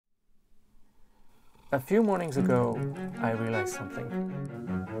A few mornings ago, I realized something.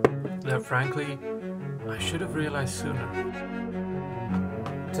 That frankly, I should have realized sooner.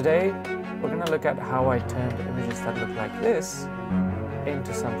 Today, we're going to look at how I turned images that look like this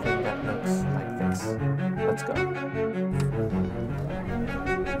into something that looks like this. Let's go.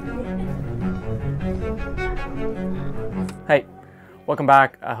 Hey, welcome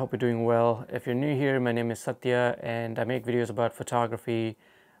back. I hope you're doing well. If you're new here, my name is Sathya and I make videos about photography,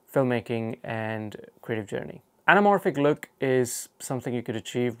 filmmaking, and creative journey. Anamorphic look is something you could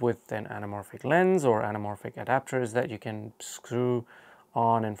achieve with an anamorphic lens or anamorphic adapters that you can screw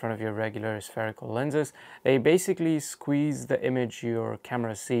on in front of your regular spherical lenses. They basically squeeze the image your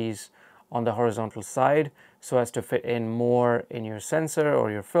camera sees on the horizontal side so as to fit in more in your sensor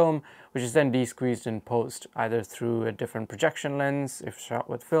or your film, which is then desqueezed in post, either through a different projection lens if shot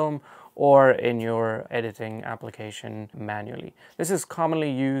with film or in your editing application manually. This is commonly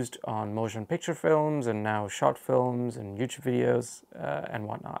used on motion picture films and now short films and YouTube videos and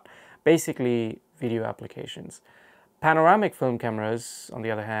whatnot. Basically video applications. Panoramic film cameras, on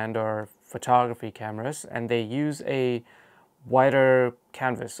the other hand, are photography cameras, and they use a wider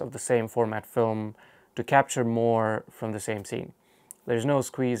canvas of the same format film to capture more from the same scene. There's no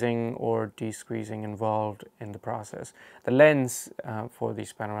squeezing or de-squeezing involved in the process. The lens for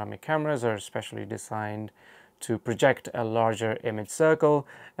these panoramic cameras are specially designed to project a larger image circle,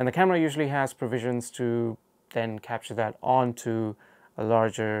 and the camera usually has provisions to then capture that onto a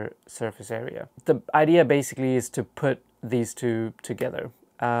larger surface area. The idea basically is to put these two together.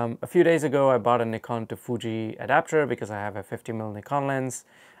 A few days ago I bought a Nikon to Fuji adapter because I have a 50mm Nikon lens.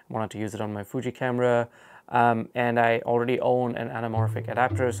 I wanted to use it on my Fuji camera, and I already own an anamorphic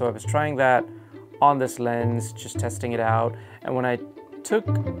adapter, so I was trying that on this lens, just testing it out. And when I took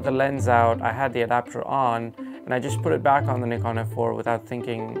the lens out, I had the adapter on and I just put it back on the Nikon F4 without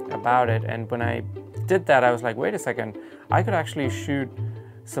thinking about it. And when I did that, I was like, wait a second, I could actually shoot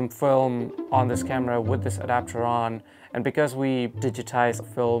some film on this camera with this adapter on. And because we digitize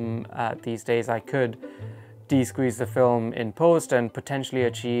film these days, I could de-squeeze the film in post and potentially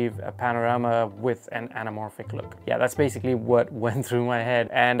achieve a panorama with an anamorphic look. Yeah, that's basically what went through my head,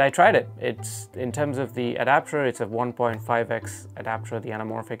 and I tried it. It's, in terms of the adapter, it's a 1.5x adapter, the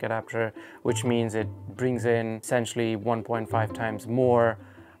anamorphic adapter, which means it brings in essentially 1.5 times more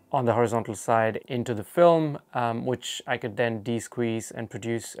on the horizontal side into the film, which I could then de-squeeze and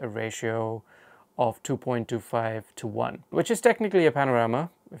produce a ratio of 2.25 to 1, which is technically a panorama,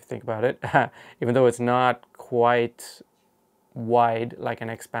 if you think about it, even though it's not quite wide like an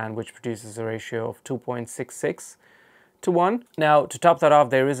expand, which produces a ratio of 2.66 to 1. Now, to top that off,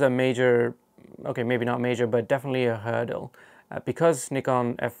 there is a major, okay, maybe not major, but definitely a hurdle. Because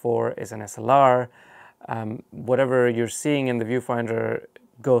Nikon F4 is an SLR, whatever you're seeing in the viewfinder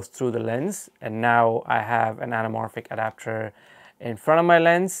goes through the lens, and now I have an anamorphic adapter in front of my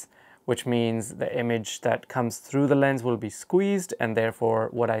lens, which means the image that comes through the lens will be squeezed, and therefore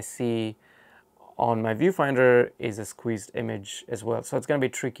what I see on my viewfinder is a squeezed image as well. So it's going to be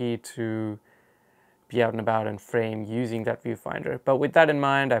tricky to be out and about and frame using that viewfinder. But with that in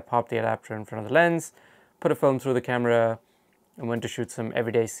mind, I popped the adapter in front of the lens, put a film through the camera, and went to shoot some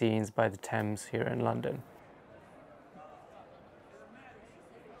everyday scenes by the Thames here in London.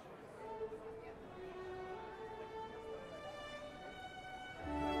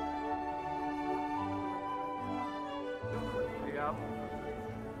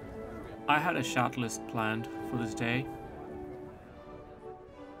 I had a shot list planned for this day,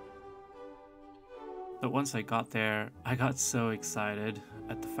 but once I got there, I got so excited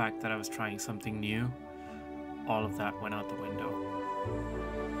at the fact that I was trying something new. All of that went out the window.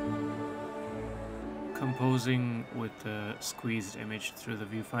 Composing with the squeezed image through the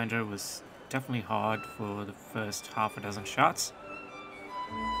viewfinder was definitely hard for the first half a dozen shots.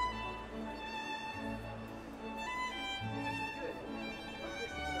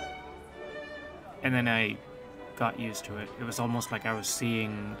 And then I got used to it. It was almost like I was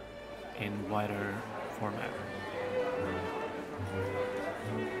seeing in wider format.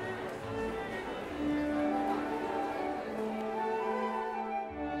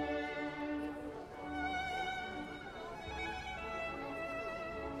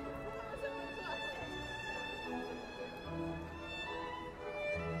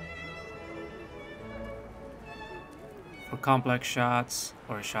 For complex shots,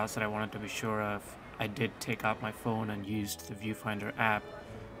 or shots that I wanted to be sure of, I did take out my phone and used the viewfinder app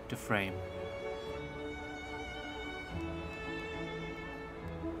to frame.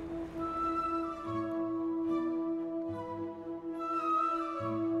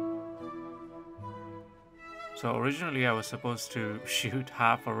 So originally I was supposed to shoot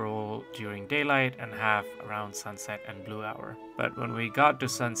half a roll during daylight and half around sunset and blue hour. But when we got to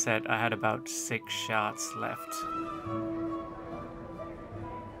sunset, I had about 6 shots left.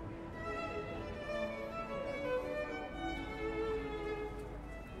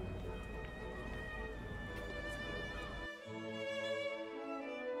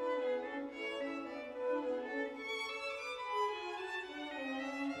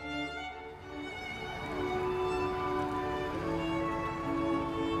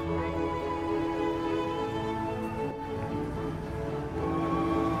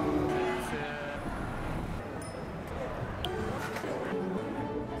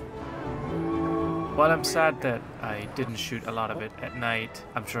 While I'm sad that I didn't shoot a lot of it at night,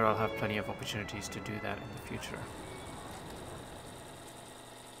 I'm sure I'll have plenty of opportunities to do that in the future.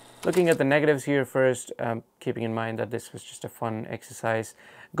 Looking at the negatives here first, keeping in mind that this was just a fun exercise.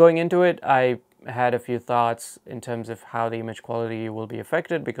 Going into it, I had a few thoughts in terms of how the image quality will be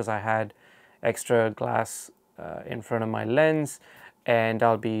affected because I had extra glass in front of my lens and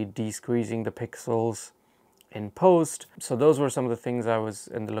I'll be desqueezing the pixels in post. So those were some of the things I was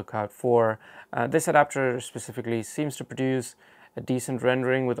in the lookout for. This adapter specifically seems to produce a decent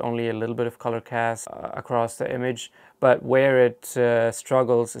rendering with only a little bit of color cast across the image, but where it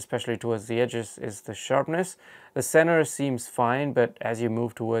struggles, especially towards the edges, is the sharpness. The center seems fine, but as you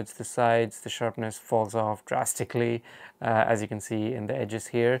move towards the sides, the sharpness falls off drastically, as you can see in the edges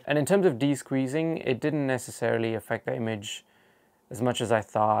here. And in terms of desqueezing, it didn't necessarily affect the image as much as I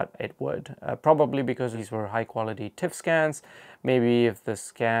thought it would. Probably because these were high quality TIFF scans. Maybe if the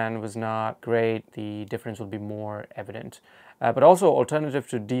scan was not great, the difference would be more evident. But also, alternative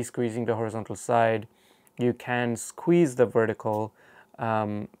to desqueezing the horizontal side, you can squeeze the vertical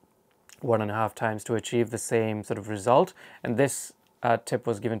 1.5 times to achieve the same sort of result. And this tip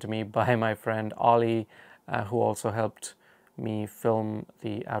was given to me by my friend Ollie, who also helped me film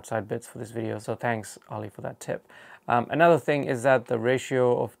the outside bits for this video. So thanks, Ollie, for that tip. Another thing is that the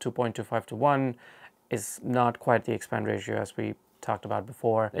ratio of 2.25 to 1 is not quite the expand ratio as we talked about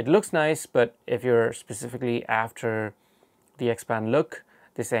before. It looks nice, but if you're specifically after the expand look,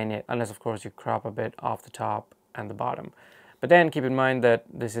 this ain't it, unless of course you crop a bit off the top and the bottom. But then keep in mind that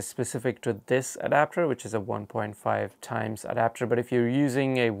this is specific to this adapter, which is a 1.5 times adapter. But if you're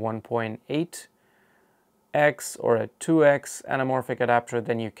using a 1.8x or a 2x anamorphic adapter,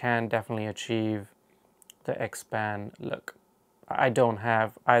 then you can definitely achieve the expand look. I don't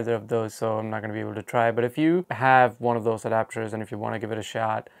have either of those, so I'm not going to be able to try. But if you have one of those adapters and if you want to give it a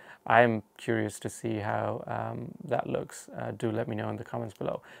shot, I'm curious to see how that looks. Do let me know in the comments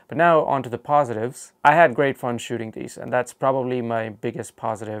below. But now on to the positives. I had great fun shooting these, and that's probably my biggest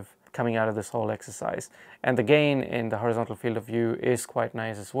positive coming out of this whole exercise. And the gain in the horizontal field of view is quite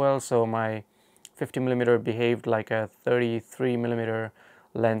nice as well. So my 50mm behaved like a 33mm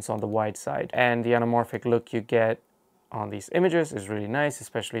lens on the wide side, and the anamorphic look you get on these images is really nice,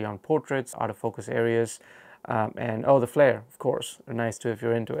 especially on portraits, out of focus areas, and oh, the flare, of course, nice too if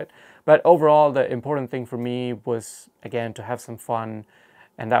you're into it. But overall, the important thing for me was, again, to have some fun,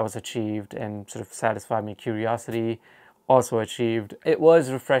 and that was achieved, and sort of satisfied my curiosity, also achieved. It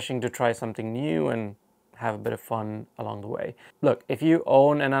was refreshing to try something new and have a bit of fun along the way. Look, if you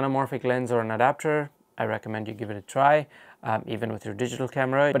own an anamorphic lens or an adapter, I recommend you give it a try, even with your digital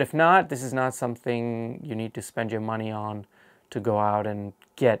camera. But if not, this is not something you need to spend your money on to go out and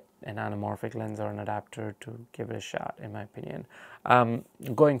get an anamorphic lens or an adapter to give it a shot, in my opinion.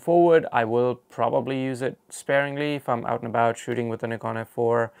 Going forward, I will probably use it sparingly if I'm out and about shooting with a Nikon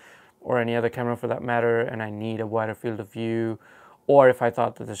F4 or any other camera for that matter, and I need a wider field of view, or if I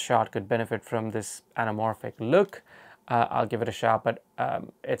thought that the shot could benefit from this anamorphic look, I'll give it a shot, but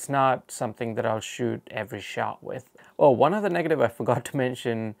it's not something that I'll shoot every shot with. Oh, one other negative I forgot to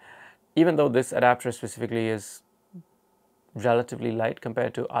mention, even though this adapter specifically is relatively light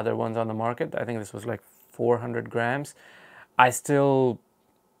compared to other ones on the market, I think this was like 400 grams, I still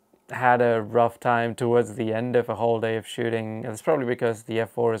had a rough time towards the end of a whole day of shooting. And it's probably because the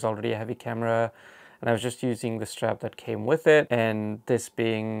F4 is already a heavy camera, and I was just using the strap that came with it, and this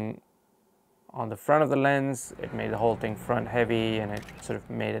being on the front of the lens, it made the whole thing front heavy, and it sort of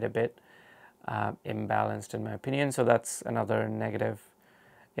made it a bit imbalanced in my opinion. So that's another negative.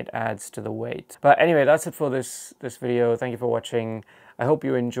 It adds to the weight. But anyway, that's it for this video. Thank you for watching. I hope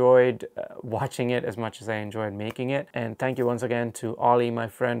you enjoyed watching it as much as I enjoyed making it. And thank you once again to Ollie, my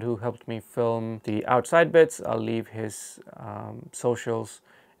friend, who helped me film the outside bits. I'll leave his socials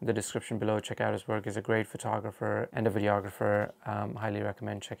in the description below. Check out his work. He's a great photographer and a videographer. Highly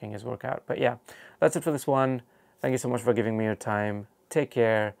recommend checking his work out. But yeah, that's it for this one. Thank you so much for giving me your time. Take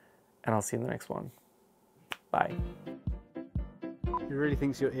care, and I'll see you in the next one. Bye. He really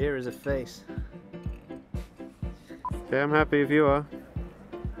thinks your ear is a face. Okay, I'm happy if you are.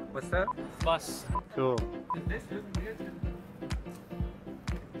 What's that? Bus. Cool. This look weird.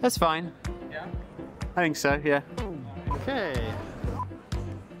 That's fine. Yeah? I think so, yeah. Okay.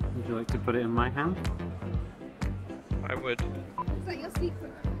 Would you like to put it in my hand? I would. Is that your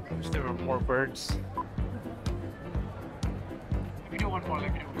secret? Wish there were more birds. If you do one more,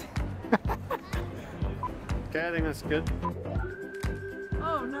 let me know. Okay, I think that's good.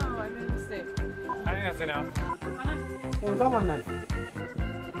 Oh no, I made a mistake. I think that's enough.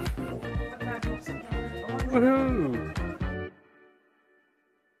 Woohoo!